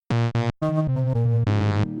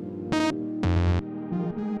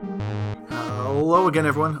Hello again,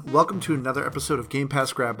 everyone. Welcome to another episode of Game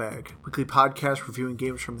Pass Grab Bag, weekly podcast reviewing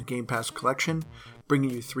games from the Game Pass collection,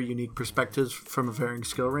 bringing you three unique perspectives from a varying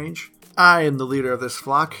skill range. I am the leader of this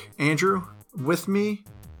flock, Andrew. With me,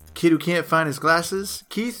 kid who can't find his glasses,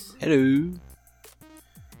 Keith. Hello.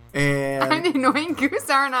 And I'm the annoying goose,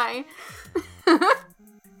 aren't I?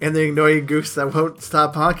 and the annoying goose that won't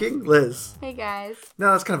stop honking, Liz. Hey guys.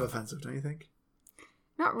 No, that's kind of offensive, don't you think?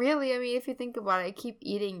 Not really. I mean, if you think about it, I keep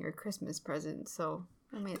eating your Christmas present, so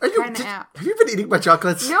I mean, Have it's kind of you been eating my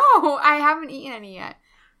chocolates? No, I haven't eaten any yet.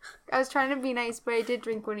 I was trying to be nice, but I did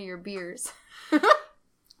drink one of your beers.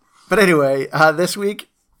 But anyway, this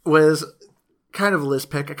week was kind of a Liz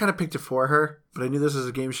pick. I kind of picked it for her, but I knew this was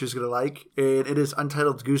a game she was going to like. And it is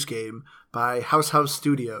Untitled Goose Game by House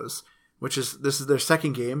Studios, this is their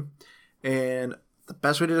second game. And the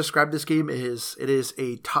best way to describe this game is it is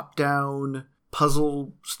a top-down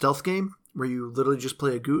puzzle stealth game where you literally just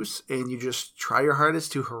play a goose and you just try your hardest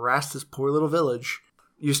to harass this poor little village.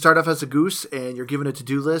 You start off as a goose and you're given a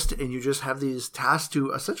to-do list and you just have these tasks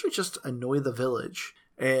to essentially just annoy the village.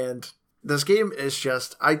 And this game is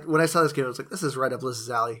just, when I saw this game, I was like, this is right up Liz's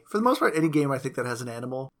alley. For the most part, any game I think that has an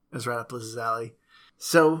animal is right up Liz's alley.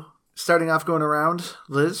 So, starting off going around,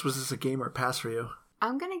 Liz, was this a game or a pass for you?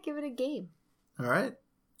 I'm going to give it a game. All right.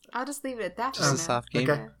 I'll just leave it at that. Just a soft game.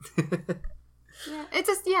 Okay. Yeah, it's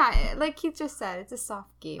just, like Keith just said, it's a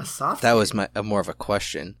soft game. A soft That game. was more of a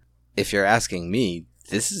question. If you're asking me,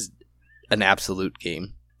 this is an absolute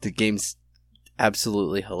game. The game's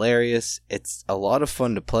absolutely hilarious. It's a lot of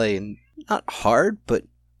fun to play and not hard, but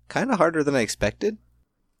kind of harder than I expected.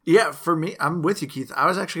 Yeah, for me, I'm with you, Keith. I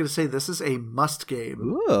was actually going to say this is a must game.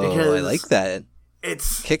 Ooh, I like that.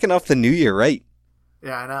 It's Kicking off the new year right.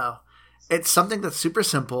 Yeah, I know. It's something that's super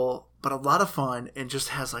simple, but a lot of fun and just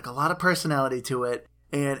has like a lot of personality to it.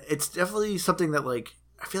 And it's definitely something that like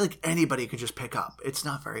I feel like anybody could just pick up. It's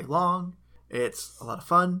not very long. It's a lot of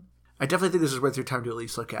fun. I definitely think this is worth your time to at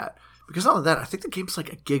least look at. Because not only that, I think the game's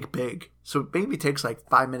like a gig big. So it maybe takes like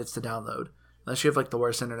 5 minutes to download. Unless you have like the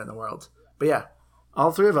worst internet in the world. But yeah,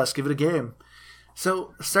 all three of us give it a game.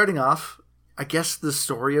 So starting off, I guess the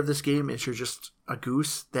story of this game is you're just a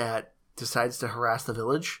goose that decides to harass the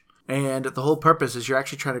village. And the whole purpose is you're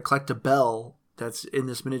actually trying to collect a bell that's in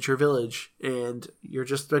this miniature village. And you're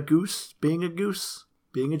just a goose, being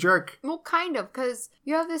a jerk. Well, kind of, because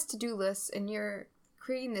you have this to-do list and you're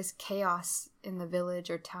creating this chaos in the village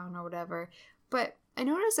or town or whatever. But I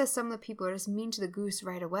noticed that some of the people are just mean to the goose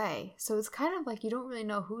right away. So it's kind of like you don't really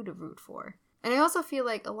know who to root for. And I also feel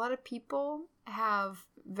like a lot of people have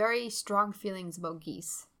very strong feelings about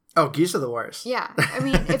geese. Oh, geese are the worst. Yeah. I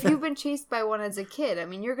mean, if you've been chased by one as a kid, I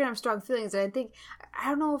mean, you're going to have strong feelings. And I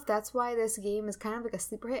don't know if that's why this game is kind of like a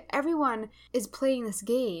sleeper hit. Everyone is playing this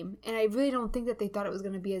game, and I really don't think that they thought it was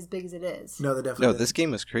going to be as big as it is. No, they definitely No, didn't. this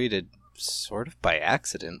game was created sort of by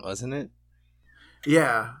accident, wasn't it?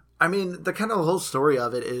 Yeah. I mean, the kind of whole story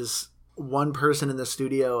of it is one person in the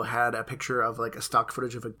studio had a picture of like a stock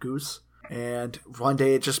footage of a goose. And one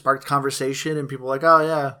day it just sparked conversation and people were like, oh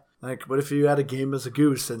yeah, like what if you had a game as a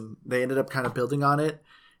goose? And they ended up kind of building on it.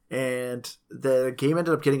 And the game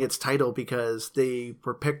ended up getting its title because they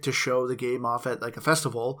were picked to show the game off at like a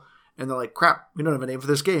festival. And they're like, crap, we don't have a name for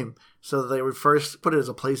this game. So they would first put it as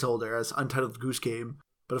a placeholder as Untitled Goose Game.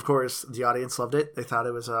 But of course, the audience loved it. They thought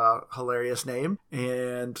it was a hilarious name.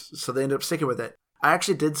 And so they ended up sticking with it. I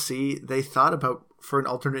actually did see they thought about, for an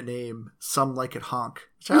alternate name, Some Like It Honk,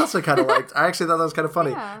 which I also kind of liked. I actually thought that was kind of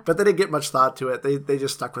funny. Yeah. But they didn't get much thought to it. They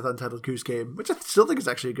just stuck with Untitled Goose Game, which I still think is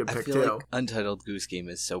actually a good I pick, feel too. like Untitled Goose Game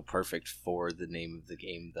is so perfect for the name of the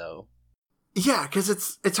game, though. Yeah, because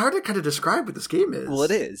it's hard to kind of describe what this game is. Well,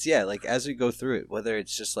 it is, yeah. Like, as we go through it, whether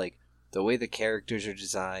it's just, like, the way the characters are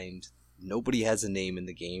designed, nobody has a name in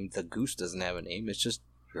the game. The goose doesn't have a name. It's just,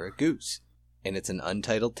 you're a goose. And it's an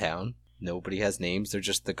untitled town. Nobody has names. They're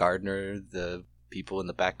just the gardener, the people in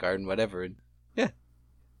the back garden, whatever. And yeah.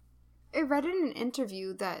 I read in an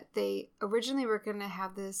interview that they originally were going to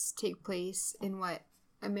have this take place in what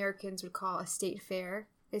Americans would call a state fair.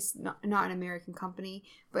 It's not an American company,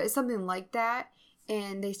 but it's something like that.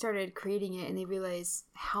 And they started creating it and they realized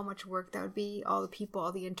how much work that would be, all the people,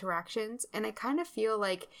 all the interactions. And I kind of feel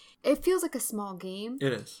like it feels like a small game.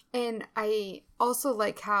 It is. And I also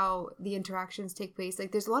like how the interactions take place.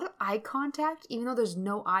 Like there's a lot of eye contact, even though there's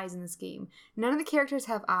no eyes in this game. None of the characters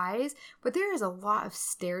have eyes, but there is a lot of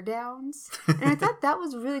stare downs. And I thought that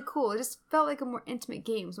was really cool. It just felt like a more intimate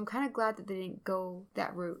game. So I'm kind of glad that they didn't go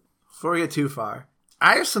that route. Before we get too far,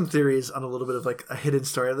 I have some theories on a little bit of like a hidden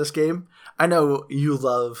story of this game. I know you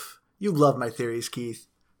love my theories, Keith.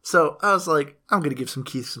 So I was like, I'm going to give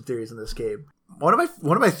Keith some theories on this game. One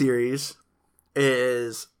of my theories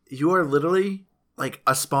is you are literally like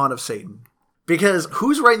a spawn of Satan. Because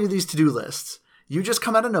who's writing you these to-do lists? You just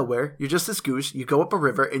come out of nowhere. You're just this goose. You go up a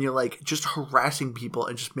river and you're like just harassing people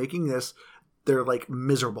and just making this, they're like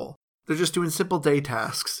miserable. They're just doing simple day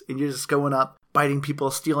tasks and you're just going up, biting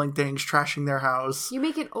people, stealing things, trashing their house. You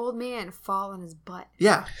make an old man fall on his butt.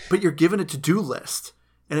 Yeah, but you're given a to-do list.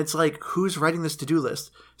 And it's like, who's writing this to-do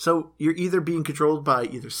list? So you're either being controlled by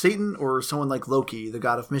either Satan or someone like Loki, the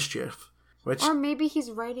god of mischief. Or maybe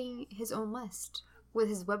he's writing his own list with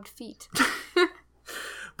his webbed feet.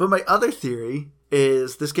 But my other theory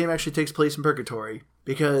is this game actually takes place in purgatory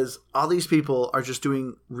because all these people are just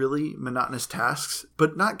doing really monotonous tasks,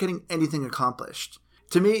 but not getting anything accomplished.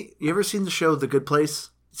 To me, you ever seen the show The Good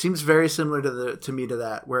Place? It seems very similar to me to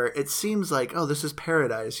that, where it seems like, oh, this is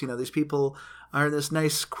paradise. You know, these people are in this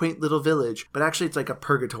nice, quaint little village, but actually it's like a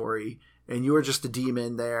purgatory, and you are just a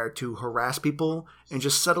demon there to harass people and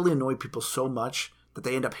just subtly annoy people so much that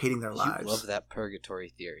they end up hating their lives. You love that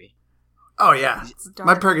purgatory theory. Oh yeah,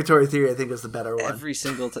 my purgatory theory I think is the better one. Every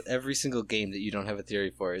single game that you don't have a theory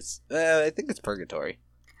for is, I think it's purgatory.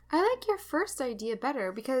 I like your first idea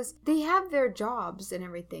better because they have their jobs and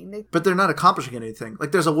everything. But they're not accomplishing anything.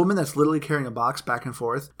 Like there's a woman that's literally carrying a box back and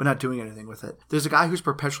forth, but not doing anything with it. There's a guy who's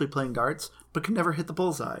perpetually playing darts, but can never hit the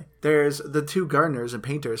bullseye. There's the two gardeners and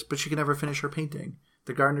painters, but she can never finish her painting.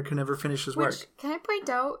 The gardener can never finish his work. Can I point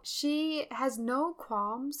out, she has no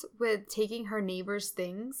qualms with taking her neighbor's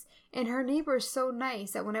things, and her neighbor is so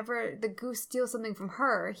nice that whenever the goose steals something from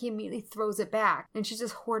her, he immediately throws it back, and she's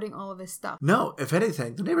just hoarding all of his stuff. No, if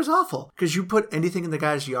anything, the neighbor's awful, because you put anything in the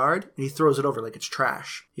guy's yard, and he throws it over like it's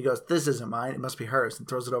trash. He goes, this isn't mine, it must be hers, and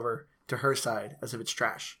throws it over to her side as if it's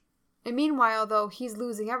trash. And meanwhile, though, he's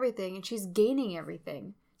losing everything, and she's gaining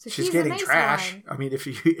everything. So she's getting nice trash. one. I mean, if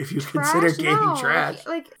you consider gaining trash.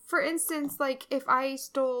 Like, for instance, like, if I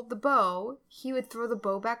stole the bow, he would throw the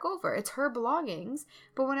bow back over. It's her belongings.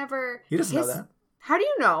 But whenever... He doesn't know that. How do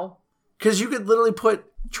you know? Because you could literally put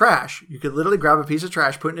trash. You could literally grab a piece of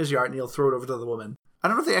trash, put it in his yard, and he'll throw it over to the woman. I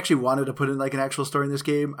don't know if they actually wanted to put in, like, an actual story in this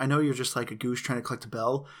game. I know you're just, like, a goose trying to collect a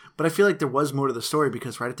bell. But I feel like there was more to the story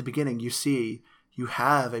because right at the beginning, you see you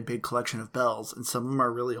have a big collection of bells. And some of them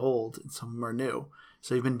are really old, and some of them are new.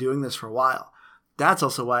 So you've been doing this for a while. That's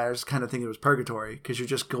also why I was kind of thinking it was purgatory, because you're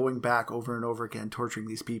just going back over and over again, torturing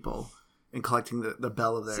these people and collecting the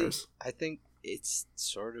bell of theirs. See, I think it's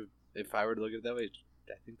sort of, if I were to look at it that way,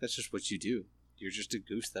 I think that's just what you do. You're just a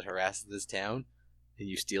goose that harasses this town, and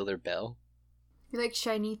you steal their bell. You like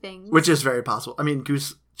shiny things. Which is very possible. I mean,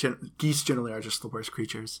 geese generally are just the worst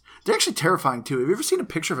creatures. They're actually terrifying, too. Have you ever seen a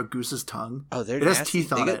picture of a goose's tongue? Oh, it has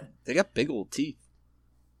teeth on it. They got big old teeth.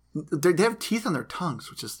 They have teeth on their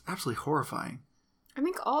tongues, which is absolutely horrifying. I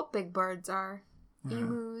think all big birds are. Yeah.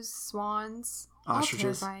 Emus, swans.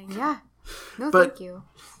 Ostriches. All terrifying. Yeah. No, but, thank you.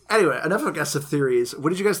 Anyway, enough of guess of theories. What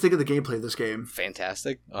did you guys think of the gameplay of this game?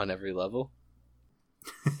 Fantastic on every level.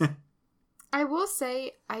 I will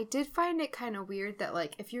say, I did find it kind of weird that,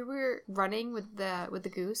 like, if you were running with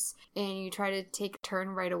the goose and you try to take a turn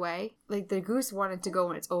right away, like, the goose wanted to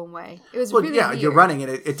go in its own way. It was really weird. You're running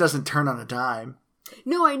and it doesn't turn on a dime.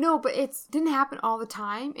 No, I know, but it didn't happen all the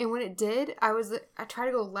time. And when it did, I tried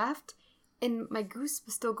to go left, and my goose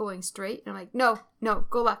was still going straight. And I'm like, no,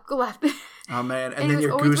 go left, go left. Oh, man. And then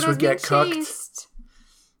your goose would get cooked.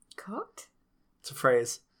 Cooked? It's a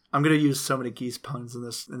phrase. I'm going to use so many geese puns in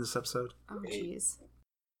this episode. Oh, jeez.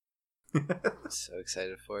 So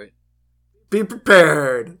excited for it. Be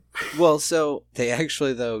prepared. Well, so they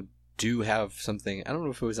actually, though, do have something. I don't know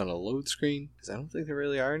if it was on a load screen, because I don't think there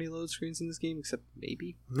really are any load screens in this game, except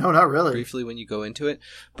maybe. No, not really. Briefly when you go into it.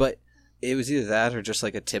 But it was either that or just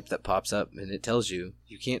like a tip that pops up and it tells you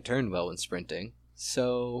can't turn well when sprinting.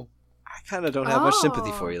 So I kind of don't have much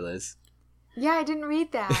sympathy for you, Liz. Yeah, I didn't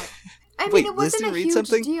read that. I mean, Wait, it wasn't Liz didn't a read huge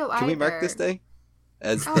something? deal Can we mark this day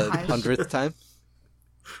as the 100th time?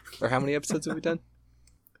 Or how many episodes have we done?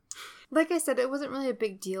 Like I said, it wasn't really a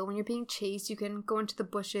big deal. When you're being chased, you can go into the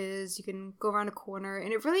bushes, you can go around a corner,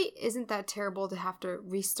 and it really isn't that terrible to have to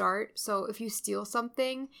restart. So if you steal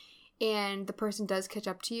something and the person does catch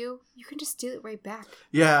up to you, you can just steal it right back.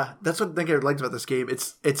 Yeah, that's what I think I liked about this game.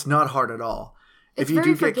 It's not hard at all. If you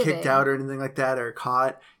do get kicked out or anything like that or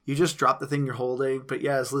caught, you just drop the thing you're holding. But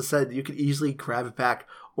yeah, as Liz said, you could easily grab it back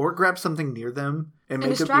or grab something near them and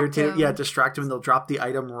make them irritated. Yeah, distract them and they'll drop the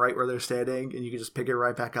item right where they're standing and you can just pick it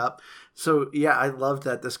right back up. So yeah, I love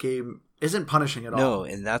that this game isn't punishing at all. No,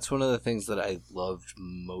 and that's one of the things that I loved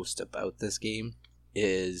most about this game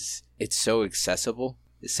is it's so accessible.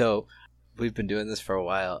 So we've been doing this for a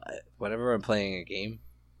while. Whenever I'm playing a game,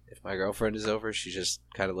 if my girlfriend is over, she just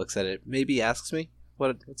kind of looks at it, maybe asks me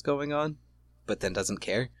what's going on, but then doesn't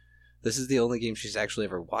care. This is the only game she's actually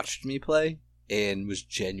ever watched me play and was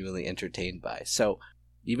genuinely entertained by. So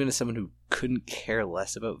even as someone who couldn't care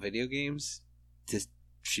less about video games,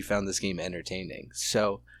 she found this game entertaining.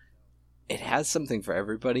 So it has something for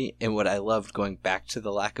everybody. And what I loved, going back to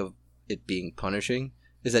the lack of it being punishing,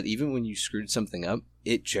 is that even when you screwed something up,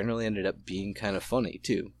 it generally ended up being kind of funny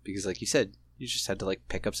too. Because like you said, you just had to like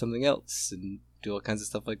pick up something else and do all kinds of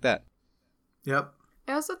stuff like that. Yep.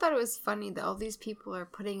 I also thought it was funny that all these people are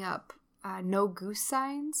putting up no goose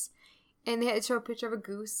signs. And they had to show a picture of a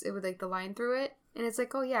goose with like the line through it. And it's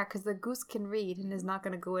like, oh yeah, because the goose can read and is not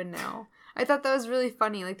going to go in now. I thought that was really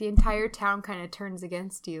funny. Like the entire town kind of turns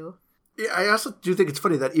against you. Yeah, I also do think it's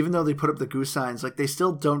funny that even though they put up the goose signs, like they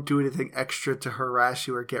still don't do anything extra to harass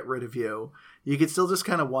you or get rid of you. You can still just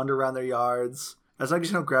kind of wander around their yards. As long as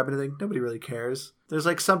you don't grab anything, nobody really cares. There's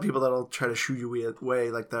like some people that'll try to shoo you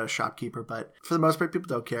away, like the shopkeeper, but for the most part, people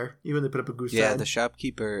don't care. Even when they put up a goose sign. Yeah, the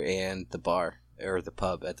shopkeeper and the bar, or the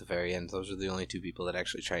pub at the very end, those are the only two people that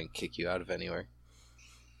actually try and kick you out of anywhere.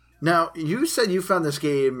 Now, you said you found this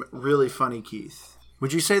game really funny, Keith.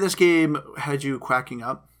 Would you say this game had you quacking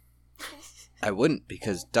up? I wouldn't,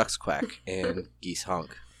 because ducks quack and geese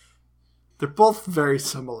honk. They're both very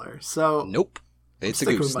similar, so... Nope. It's a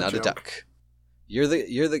goose, not a duck. You're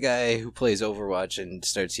the guy who plays Overwatch and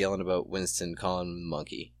starts yelling about Winston calling him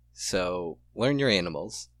monkey. So, learn your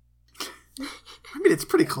animals. I mean, it's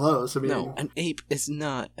pretty close. I mean, no, an ape is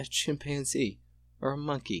not a chimpanzee or a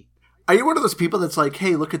monkey. Are you one of those people that's like,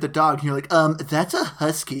 hey, look at the dog, and you're like, that's a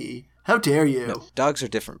husky. How dare you? No, dogs are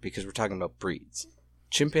different because we're talking about breeds.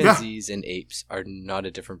 Chimpanzees and apes are not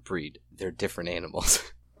a different breed. They're different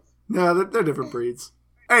animals. No, they're different breeds.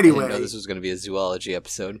 Anyway. I didn't know this was going to be a zoology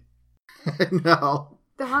episode. No.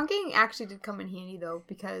 The honking actually did come in handy, though,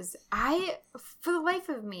 because I, for the life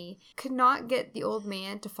of me, could not get the old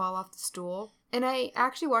man to fall off the stool. And I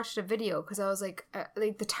actually watched a video because I was like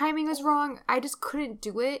the timing was wrong. I just couldn't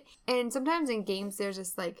do it. And sometimes in games, there's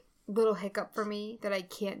this like little hiccup for me that I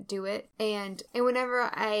can't do it. And whenever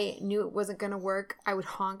I knew it wasn't going to work, I would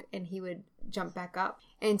honk and he would jump back up.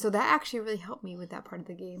 And so that actually really helped me with that part of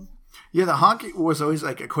the game. Yeah, the honking was always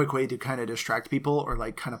like a quick way to kind of distract people or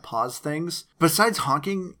like kind of pause things. Besides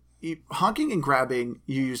honking and grabbing,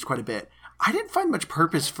 you used quite a bit. I didn't find much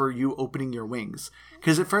purpose for you opening your wings.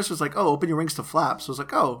 Because at first it was like, oh, open your wings to flap. So I was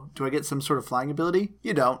like, oh, do I get some sort of flying ability?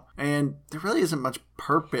 You don't. And there really isn't much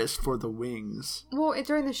purpose for the wings. Well,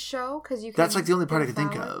 during the show, because you can... That's like the only part I can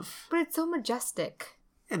think of. But it's so majestic.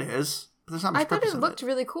 It is. But there's not much I thought purpose it looked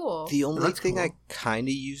really cool. The only thing cool. I kind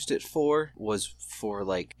of used it for was for,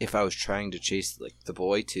 like, if I was trying to chase, like, the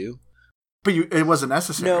boy, too. But it wasn't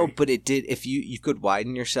necessary. No, but it did. If you could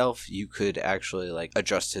widen yourself, you could actually like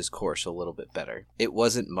adjust his course a little bit better. It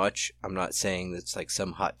wasn't much. I'm not saying that's like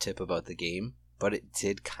some hot tip about the game, but it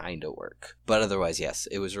did kind of work. But otherwise, yes,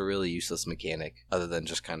 it was a really useless mechanic other than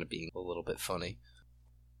just kind of being a little bit funny.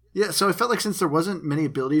 Yeah, so I felt like since there wasn't many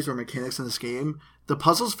abilities or mechanics in this game, the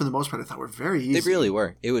puzzles for the most part I thought were very easy. They really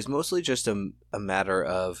were. It was mostly just a matter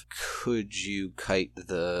of could you kite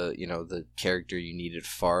the character you needed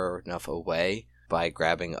far enough away by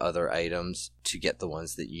grabbing other items to get the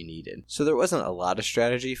ones that you needed. So there wasn't a lot of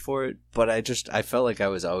strategy for it, but I felt like I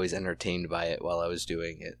was always entertained by it while I was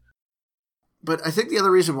doing it. But I think the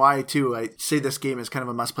other reason why, too, I say this game is kind of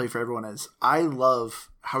a must-play for everyone is I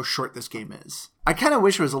love how short this game is. I kind of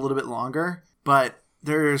wish it was a little bit longer, but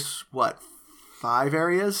there's, 5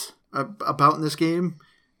 areas about in this game?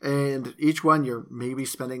 And each one you're maybe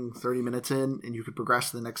spending 30 minutes in, and you could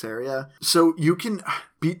progress to the next area. So you can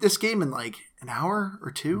beat this game in, like, an hour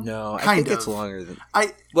or 2? No, I think it's longer than...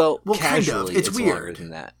 Well, casually, kind of. It's weird. Longer than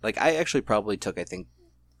that. Like, I actually probably took, I think,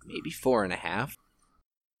 maybe 4.5.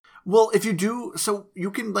 Well, if you do, so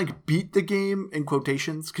you can, like, beat the game in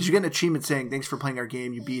quotations, because you get an achievement saying, thanks for playing our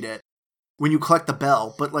game, you beat it, when you collect the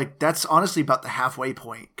bell. But, like, that's honestly about the halfway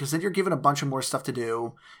point, because then you're given a bunch of more stuff to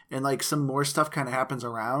do, and, like, some more stuff kind of happens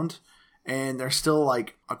around, and there's still,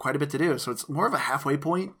 like, quite a bit to do. So it's more of a halfway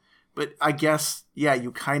point, but I guess, yeah,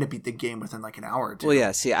 you kind of beat the game within, like, an hour or 2. Well,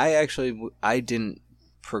 yeah, see, I didn't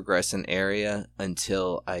progress an area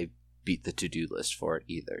until I beat the to-do list for it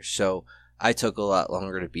either, so... I took a lot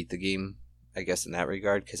longer to beat the game, I guess, in that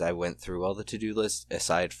regard, because I went through all the to-do lists,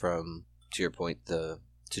 aside from, to your point, the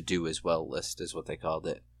to-do as well list is what they called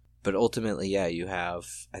it. But ultimately, yeah, you have,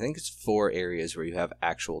 I think it's 4 areas where you have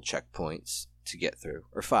actual checkpoints to get through,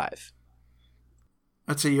 or 5.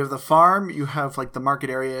 Let's say you have the farm, you have, like, the market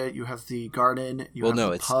area, you have the garden, you have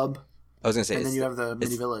the pub. I was going to say, and then you have the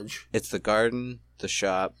mini village. It's the garden, the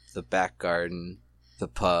shop, the back garden, the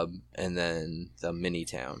pub, and then the mini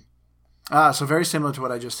town. So very similar to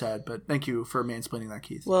what I just said, but thank you for mansplaining that,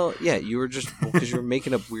 Keith. Well, yeah, you were just because you were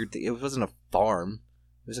making up weird thing. It wasn't a farm;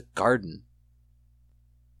 it was a garden.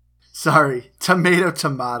 Sorry,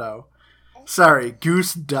 tomato. Sorry,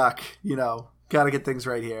 goose, duck. Gotta get things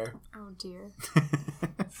right here. Oh dear.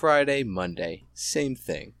 Friday, Monday, same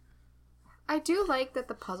thing. I do like that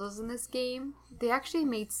the puzzles in this game, they actually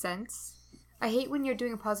made sense. I hate when you're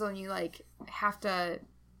doing a puzzle and you have to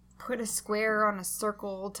put a square on a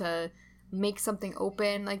circle to make something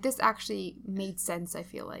open. This actually made sense, I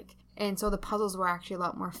feel like. And so the puzzles were actually a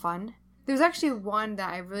lot more fun. There was actually one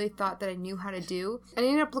that I really thought that I knew how to do, and I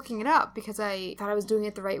ended up looking it up because I thought I was doing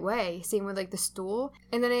it the right way, same with the stool,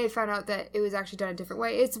 and then I had found out that it was actually done a different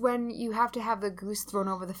way. It's when you have to have the goose thrown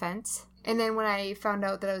over the fence, and then when I found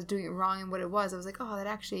out that I was doing it wrong and what it was, I was like, oh, that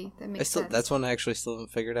makes sense. That's one I actually still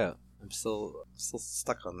haven't figured out. I'm still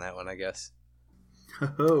stuck on that one, I guess.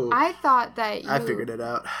 Oh, I thought that I figured it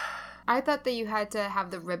out. I thought that you had to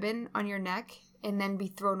have the ribbon on your neck and then be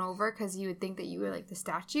thrown over because you would think that you were the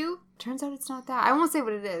statue. Turns out it's not that. I won't say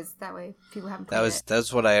what it is. That way people haven't played it.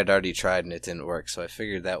 That's what I had already tried and it didn't work, so I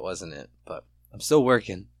figured that wasn't it. But I'm still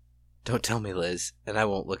working. Don't tell me, Liz, and I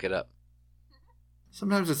won't look it up.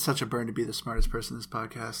 Sometimes it's such a burn to be the smartest person in this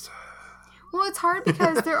podcast. Well, it's hard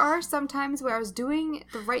because there are some times where I was doing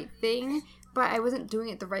the right thing, but I wasn't doing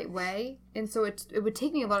it the right way. And so it would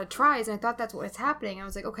take me a lot of tries, and I thought that's what was happening. I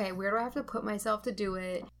was like, okay, where do I have to put myself to do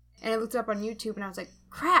it? And I looked it up on YouTube, and I was like,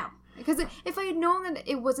 crap. Because if I had known that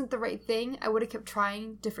it wasn't the right thing, I would have kept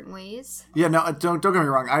trying different ways. Yeah, no, don't get me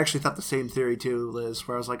wrong. I actually thought the same theory too, Liz,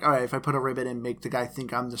 where I was like, all right, if I put a ribbon and make the guy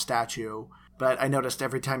think I'm the statue. But I noticed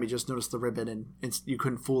every time you just noticed the ribbon and you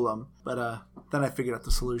couldn't fool him. But then I figured out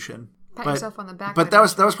the solution. Pat yourself on the back. But that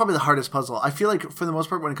was probably the hardest puzzle. I feel like for the most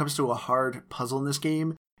part, when it comes to a hard puzzle in this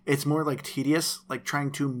game, it's more tedious,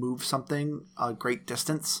 trying to move something a great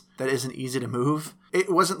distance that isn't easy to move.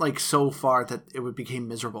 It wasn't so far that it became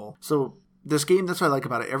miserable. So this game, that's what I like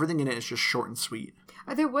about it. Everything in it is just short and sweet.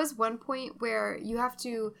 There was one point where you have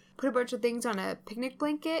to put a bunch of things on a picnic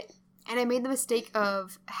blanket. And I made the mistake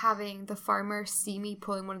of having the farmer see me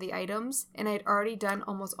pulling one of the items, and I had already done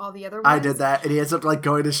almost all the other ones. I did that, and he ends up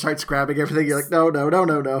going and starts grabbing everything. You're like, no.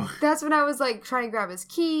 That's when I was trying to grab his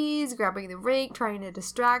keys, grabbing the rake, trying to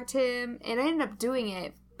distract him, and I ended up doing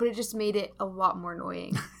it, but it just made it a lot more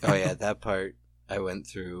annoying. Oh yeah, that part, I went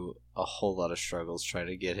through a whole lot of struggles trying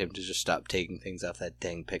to get him to just stop taking things off that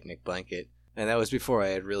dang picnic blanket. And that was before I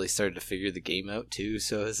had really started to figure the game out, too.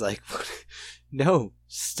 So I was like, no,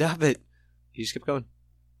 stop it. He just kept going.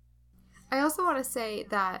 I also want to say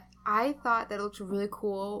that I thought that it looked really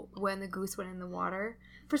cool when the goose went in the water.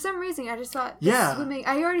 For some reason, I just thought swimming...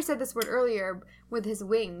 I already said this word earlier with his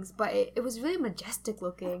wings, but it was really majestic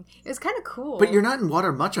looking. It was kind of cool. But you're not in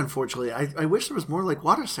water much, unfortunately. I wish there was more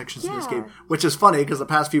water sections in this game. Which is funny, because the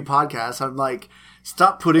past few podcasts, I'm like,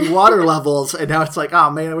 stop putting water levels. And now it's like, oh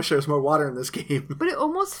man, I wish there was more water in this game. But it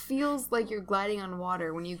almost feels like you're gliding on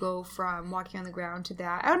water when you go from walking on the ground to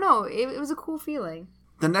that. I don't know. It was a cool feeling.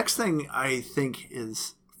 The next thing I think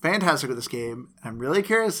is fantastic with this game, I'm really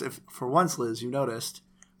curious if, for once, Liz, you noticed...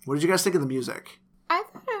 What did you guys think of the music? I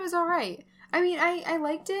thought it was all right. I mean, I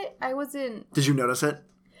liked it. I wasn't... Did you notice it?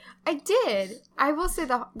 I did. I will say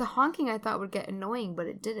the honking I thought would get annoying, but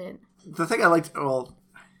it didn't. The thing I liked... Well,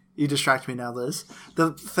 you distract me now, Liz.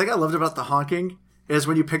 The thing I loved about the honking is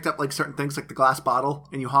when you picked up certain things like the glass bottle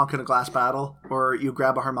and you honk in a glass bottle, or you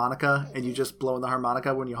grab a harmonica and you just blow in the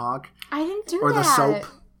harmonica when you honk. I didn't do or that. Or the soap.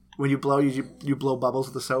 When you blow, you blow bubbles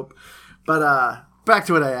with the soap. But, back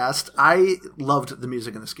to what I asked. I loved the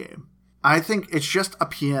music in this game. I think it's just a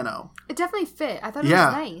piano. It definitely fit. I thought it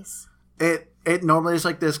was nice. It normally is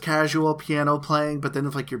this casual piano playing, but then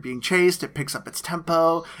if you're being chased, it picks up its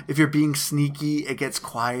tempo. If you're being sneaky, it gets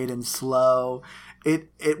quiet and slow.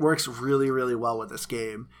 It works really, really well with this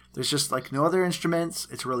game. There's just no other instruments.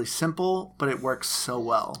 It's really simple, but it works so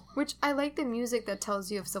well. Which I like the music that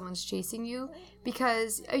tells you if someone's chasing you,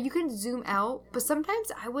 because you can zoom out, but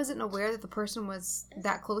sometimes I wasn't aware that the person was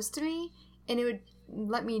that close to me, and it would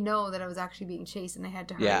let me know that I was actually being chased and I had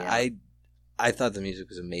to hurry up. Yeah, I thought the music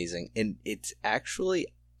was amazing, and it's a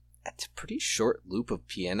pretty short loop of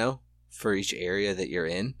piano for each area that you're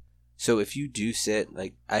in. So if you do sit,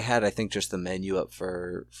 I had, I think, just the menu up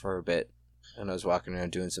for a bit, and I was walking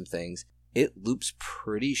around doing some things. It loops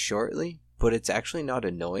pretty shortly, but it's actually not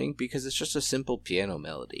annoying because it's just a simple piano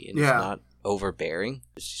melody, and it's not overbearing.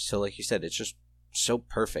 So like you said, it's just so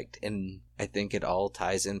perfect, and I think it all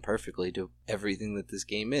ties in perfectly to everything that this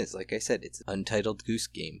game is. Like I said, it's an Untitled Goose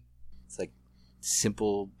Game. It's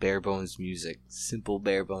simple bare bones music, simple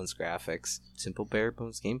bare bones graphics, simple bare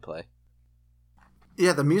bones gameplay.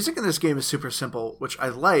 Yeah, the music in this game is super simple, which I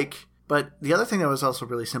like, but the other thing that was also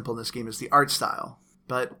really simple in this game is the art style.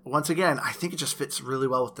 But once again, I think it just fits really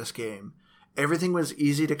well with this game. Everything was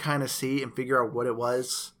easy to kind of see and figure out what it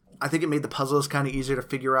was. I think it made the puzzles kind of easier to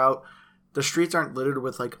figure out. The streets aren't littered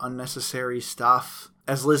with like unnecessary stuff.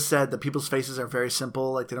 As Liz said, the people's faces are very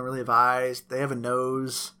simple. Like they don't really have eyes. They have a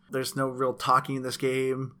nose. There's no real talking in this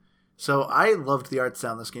game. So I loved the art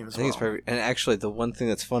style in this game as well. I think it's perfect. And actually, the one thing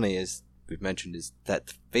that's funny is we've mentioned is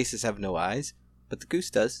that faces have no eyes, but the goose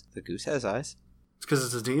does. The goose has eyes. It's because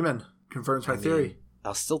it's a demon. Confirms my theory.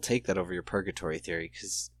 I'll still take that over your purgatory theory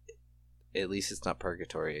because at least it's not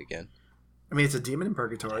purgatory again. I mean, it's a demon in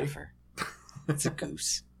purgatory. Never. It's a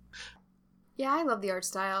goose. Yeah, I love the art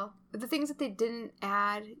style. But the things that they didn't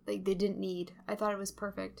add, like they didn't need, I thought it was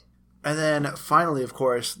perfect. And then finally, of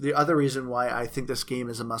course, the other reason why I think this game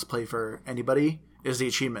is a must-play for anybody is the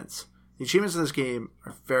achievements. The achievements in this game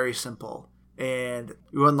are very simple. And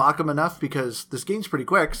you unlock them enough because this game's pretty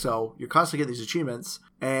quick, so you're constantly getting these achievements.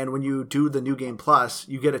 And when you do the New Game Plus,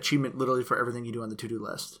 you get achievement literally for everything you do on the to-do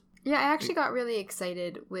list. Yeah, I actually got really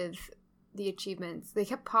excited with the achievements. They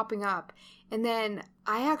kept popping up. And then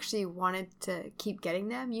I actually wanted to keep getting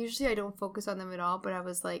them. Usually I don't focus on them at all, but I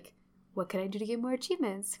was like, what can I do to get more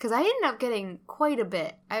achievements? Because I ended up getting quite a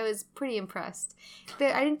bit. I was pretty impressed.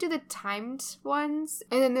 I didn't do the timed ones.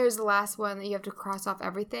 And then there's the last one that you have to cross off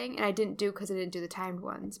everything. And I didn't do because I didn't do the timed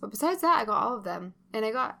ones. But besides that, I got all of them. And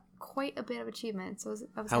I got quite a bit of achievements. So I was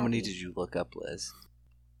How happy. many did you look up, Liz?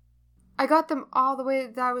 I got them all the way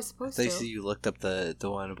that I was supposed to. They see you looked up the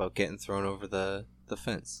one about getting thrown over the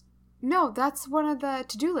fence. No, that's one of the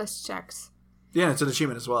to-do list checks. Yeah, it's an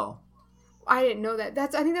achievement as well. I didn't know that.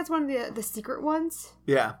 I think that's one of the secret ones.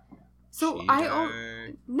 Yeah. So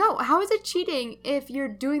Cheater. no. How is it cheating if you're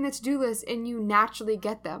doing the to-do list and you naturally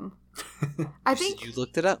get them? I think You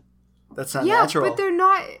looked it up. That's not natural. but they're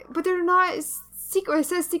not. But they're not secret. It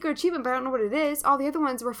says secret achievement, but I don't know what it is. All the other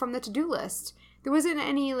ones were from the to-do list. There wasn't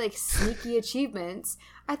any like sneaky achievements.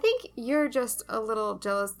 I think you're just a little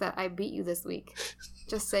jealous that I beat you this week.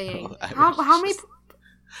 Just saying. How many?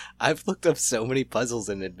 I've looked up so many puzzles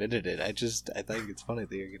and admitted it. I think it's funny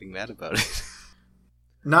that you're getting mad about it.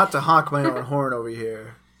 Not to honk my own horn over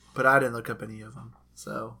here, but I didn't look up any of them.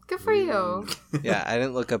 So Good for you. Yeah, I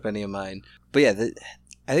didn't look up any of mine. But yeah,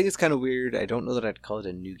 I think it's kind of weird. I don't know that I'd call it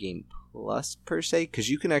a New Game Plus per se, because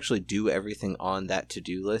you can actually do everything on that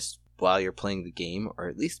to-do list while you're playing the game, or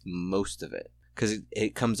at least most of it. Because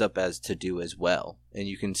it comes up as to-do as well, and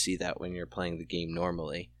you can see that when you're playing the game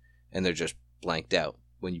normally, and they're just blanked out.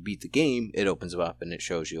 When you beat the game, it opens them up and it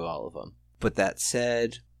shows you all of them. But that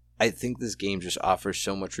said, I think this game just offers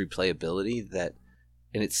so much replayability that,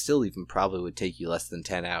 and it still even probably would take you less than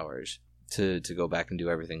 10 hours to go back and do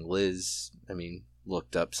everything. Liz,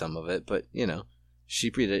 looked up some of it, but, she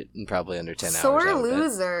beat it in probably under 10 hours. Sore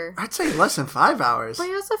loser. I'd say less than 5 hours. But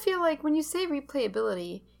I also feel like when you say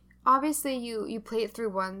replayability, obviously you play it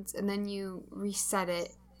through once and then you reset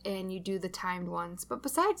it and you do the timed ones. But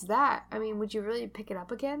besides that, would you really pick it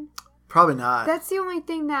up again? Probably not. That's the only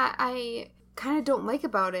thing that I kind of don't like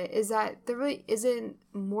about it, is that there really isn't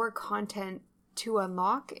more content to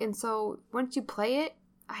unlock. And so once you play it,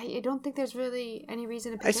 I don't think there's really any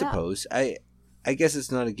reason to pick it up. I suppose. I guess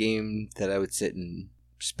it's not a game that I would sit and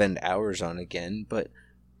spend hours on again, but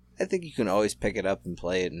I think you can always pick it up and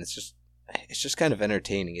play it, and it's just kind of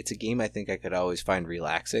entertaining. It's a game I think I could always find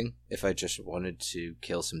relaxing if I just wanted to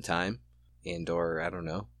kill some time, or I don't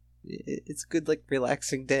know. It's a good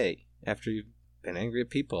relaxing day after you've been angry at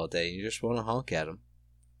people all day and you just want to honk at them.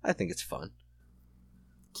 I think it's fun.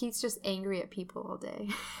 Keith's just angry at people all day.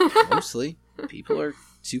 Mostly, people are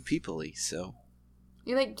too people-y, so.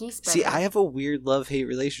 You like geese better. See, I have a weird love-hate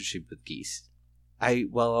relationship with geese.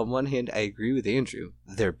 Well, on one hand, I agree with Andrew.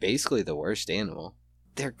 They're basically the worst animal.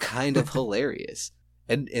 They're kind of hilarious.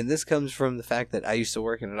 And this comes from the fact that I used to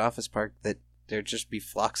work in an office park that there'd just be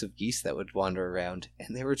flocks of geese that would wander around,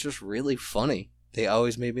 and they were just really funny. They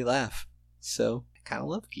always made me laugh. So, I kind of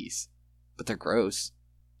love geese. But they're gross.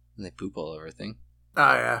 And they poop all over everything.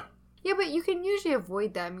 Oh, yeah. Yeah, but you can usually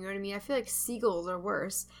avoid them, you know what I mean? I feel like seagulls are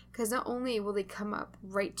worse, because not only will they come up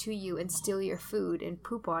right to you and steal your food and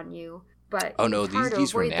poop on you, but oh no, it's hard these to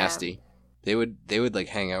geese were avoid nasty. them. They would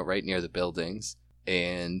hang out right near the buildings,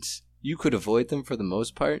 and you could avoid them for the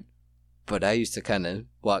most part, but I used to kind of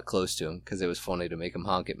walk close to them because it was funny to make them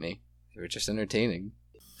honk at me. They were just entertaining.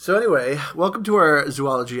 So anyway, welcome to our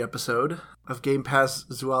zoology episode of Game Pass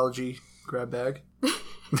Zoology Grab Bag.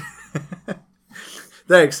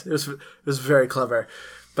 Thanks. It was very clever.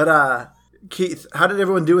 But Keith, how did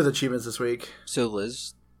everyone do with achievements this week? So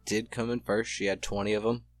Liz did come in first. She had 20 of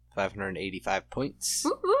them. 585 points.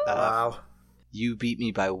 Woo woo. Wow. You beat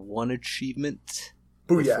me by 1 achievement.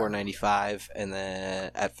 Booyah. 495, and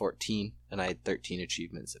then at 14, and I had 13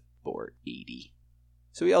 achievements at 480.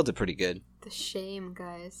 So we all did pretty good. The shame,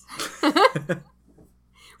 guys. Were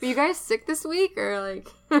you guys sick this week, or like?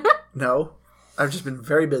 No, I've just been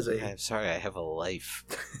very busy. I'm sorry, I have a life.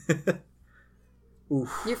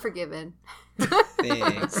 Oof. You're forgiven.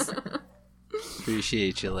 Thanks.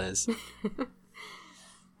 Appreciate you, Liz.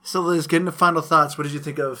 So, Liz, get into final thoughts. What did you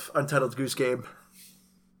think of Untitled Goose Game?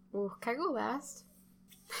 Ooh, can I go last?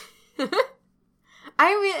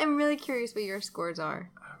 I'm really curious what your scores are.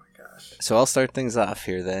 Oh my gosh. So I'll start things off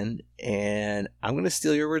here then, and I'm going to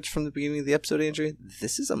steal your words from the beginning of the episode, Andrew.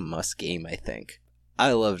 This is a must game, I think.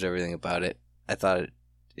 I loved everything about it. I thought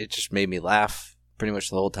it just made me laugh pretty much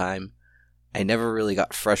the whole time. I never really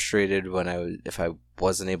got frustrated if I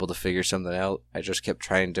wasn't able to figure something out. I just kept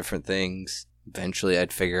trying different things. Eventually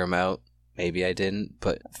I'd figure them out. Maybe I didn't,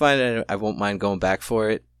 but fine, I won't mind going back for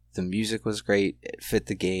it. The music was great. It fit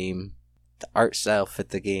the game. The art style fit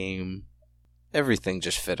the game. Everything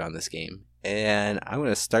just fit on this game. And I'm going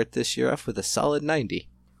to start this year off with a solid 90.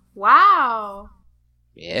 Wow.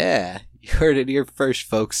 Yeah, you heard it here first,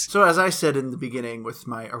 folks. So, as I said in the beginning with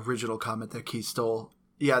my original comment that Keith stole,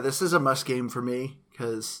 yeah, this is a must game for me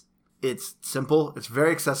because it's simple. It's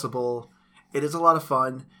very accessible. It is a lot of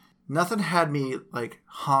fun. Nothing had me, like,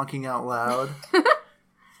 honking out loud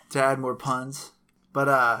to add more puns.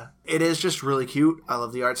 But it is just really cute. I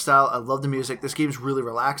love the art style. I love the music. This game's really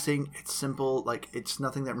relaxing. It's simple. Like, it's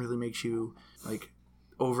nothing that really makes you, like,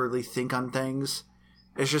 overly think on things.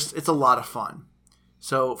 It's a lot of fun.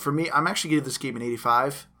 So, for me, I'm actually giving this game an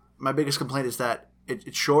 85. My biggest complaint is that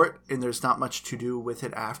it's short, and there's not much to do with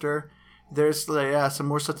it after. There's, some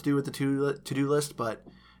more stuff to do with the to-do list, but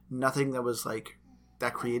nothing that was, like,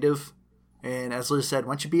 that creative. And as Liz said,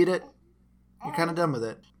 once you beat it, you're kind of done with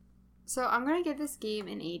it. So I'm going to give this game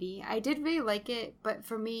an 80. I did really like it, but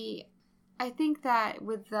for me, I think that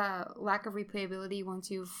with the lack of replayability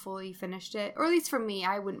once you've fully finished it, or at least for me,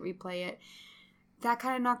 I wouldn't replay it, that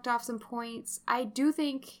kind of knocked off some points. I do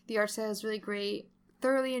think the art style is really great.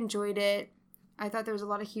 Thoroughly enjoyed it. I thought there was a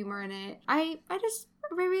lot of humor in it. I just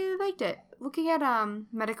really liked it. Looking at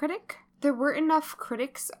Metacritic, there weren't enough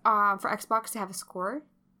critics for Xbox to have a score,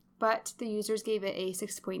 but the users gave it a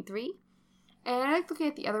 6.3. And I like looking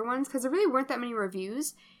at the other ones because there really weren't that many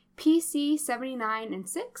reviews. PC 79 and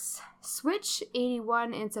 6, Switch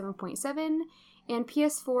 81 and 7.7, and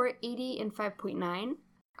PS4 80 and 5.9.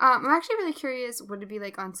 I'm actually really curious what it'd be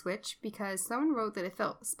like on Switch because someone wrote that it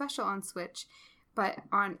felt special on Switch, but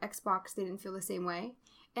on Xbox they didn't feel the same way.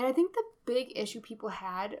 And I think the big issue people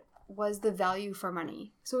had was the value for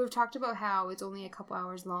money. So we've talked about how it's only a couple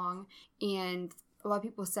hours long, and a lot of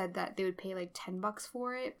people said that they would pay like $10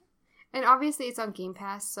 for it. And obviously it's on Game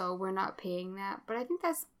Pass, so we're not paying that. But I think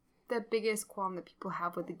that's the biggest qualm that people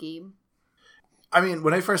have with the game. I mean,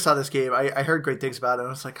 when I first saw this game, I heard great things about it. And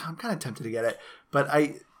I was like, I'm kind of tempted to get it. But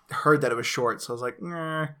I heard that it was short, so I was like,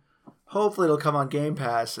 hopefully it'll come on Game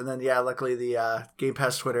Pass. And then, luckily the Game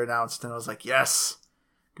Pass Twitter announced, and I was like, yes,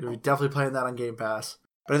 going to be definitely playing that on Game Pass.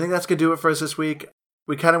 But I think that's going to do it for us this week.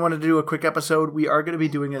 We kind of wanted to do a quick episode. We are going to be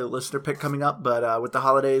doing a listener pick coming up, but with the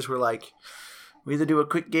holidays, we're like, we either do a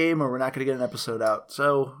quick game or we're not going to get an episode out.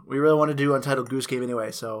 So we really want to do Untitled Goose Game anyway,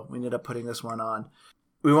 so we ended up putting this one on.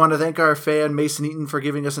 We want to thank our fan Mason Eaton for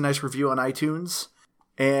giving us a nice review on iTunes.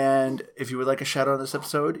 And if you would like a shout out on this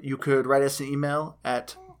episode, you could write us an email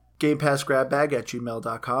at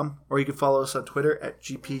gamepassgrabbag@gmail.com, or you can follow us on Twitter at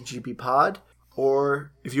GPGBpod,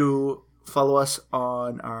 or if you follow us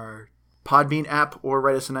on our Podbean app, or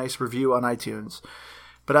write us a nice review on iTunes.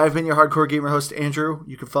 But I've been your hardcore gamer host, Andrew.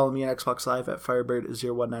 You can follow me on Xbox Live at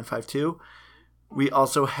Firebird01952. We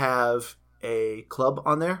also have a club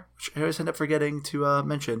on there, which I always end up forgetting to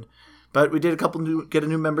mention. But we did get a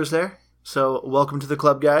new members there. So welcome to the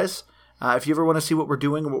club, guys. If you ever want to see what we're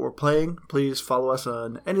doing and what we're playing, please follow us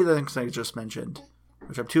on any of the things I just mentioned,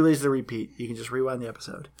 which I'm too lazy to repeat. You can just rewind the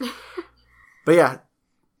episode. But yeah,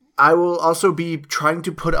 I will also be trying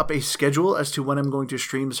to put up a schedule as to when I'm going to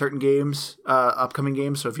stream certain games, upcoming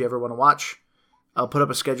games. So if you ever want to watch, I'll put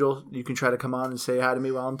up a schedule. You can try to come on and say hi to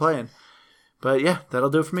me while I'm playing. But yeah,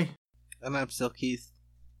 that'll do it for me. And I'm still Keith.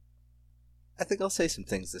 I think I'll say some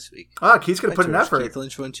things this week. Ah, Keith's going to put an effort. Keith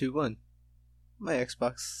Lynch 121. My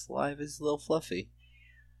Xbox Live is a little fluffy.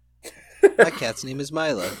 My cat's name is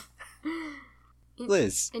Milo.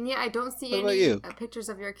 Liz. And yeah, I don't see what any about you? pictures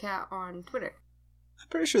of your cat on Twitter. I'm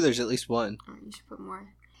pretty sure there's at least one. Oh, you should put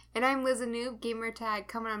more. And I'm Liz the Noob, gamer tag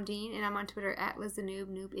coming on Dean, and I'm on Twitter at Liz the Noob.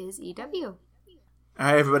 Noob is EW. All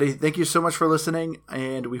right, everybody. Thank you so much for listening,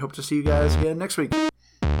 and we hope to see you guys again next week.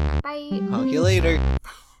 Bye. Talk to you later.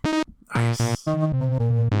 Nice.